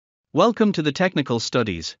Welcome to the Technical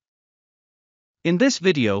Studies. In this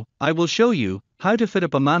video, I will show you how to fit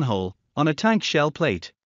up a manhole on a tank shell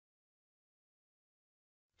plate.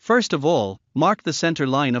 First of all, mark the center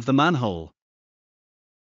line of the manhole.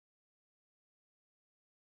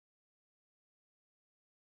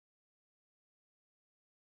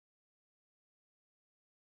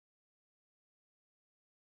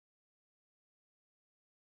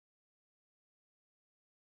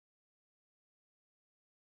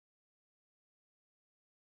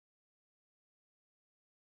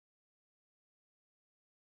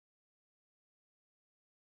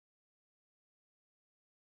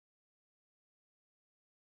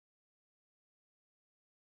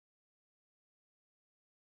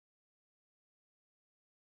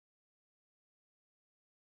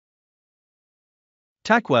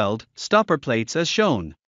 Tack weld stopper plates as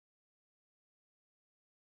shown.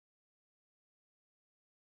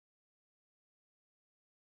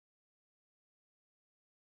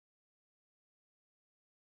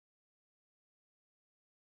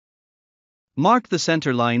 Mark the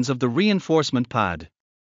center lines of the reinforcement pad.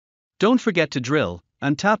 Don't forget to drill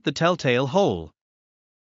and tap the telltale hole.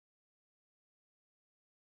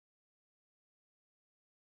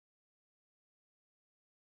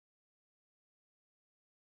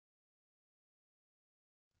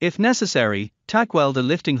 If necessary, tack weld a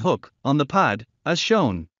lifting hook on the pad, as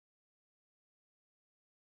shown.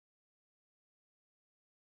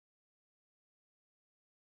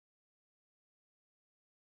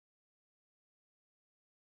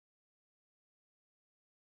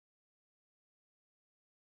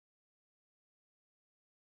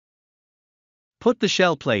 Put the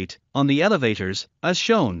shell plate on the elevators, as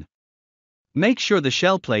shown. Make sure the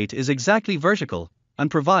shell plate is exactly vertical and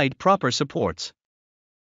provide proper supports.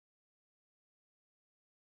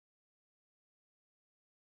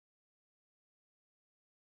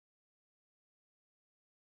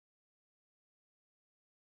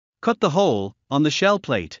 Cut the hole on the shell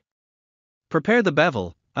plate. Prepare the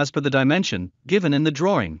bevel as per the dimension given in the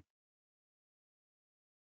drawing.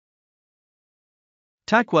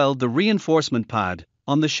 Tack weld the reinforcement pad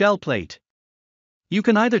on the shell plate. You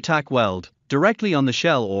can either tack weld directly on the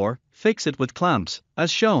shell or fix it with clamps,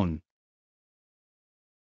 as shown.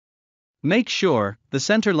 Make sure the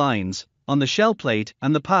center lines on the shell plate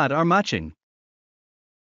and the pad are matching.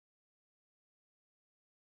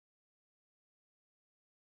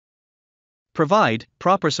 Provide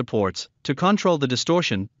proper supports to control the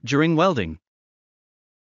distortion during welding.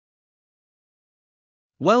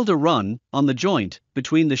 Weld a run on the joint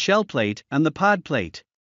between the shell plate and the pad plate.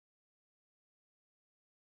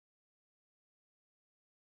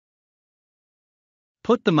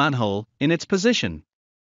 Put the manhole in its position.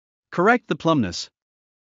 Correct the plumbness.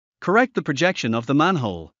 Correct the projection of the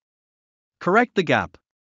manhole. Correct the gap.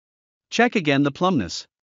 Check again the plumbness.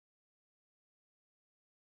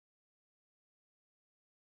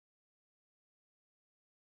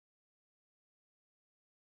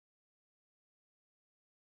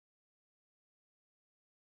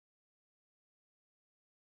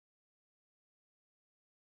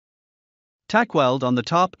 Tack weld on the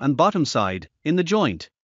top and bottom side in the joint.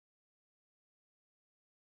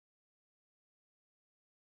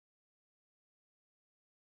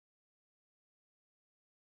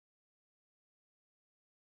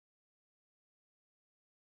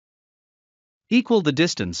 Equal the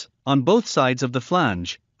distance on both sides of the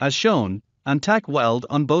flange, as shown, and tack weld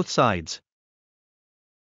on both sides.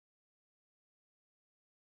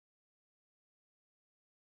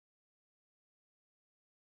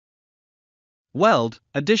 Weld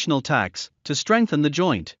additional tacks to strengthen the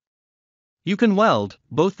joint. You can weld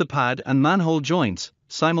both the pad and manhole joints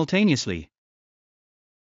simultaneously.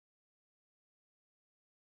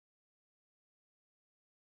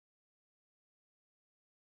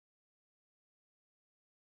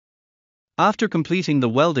 After completing the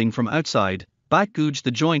welding from outside, back gouge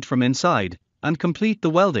the joint from inside, and complete the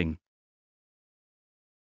welding.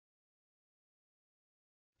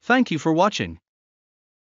 Thank you for watching.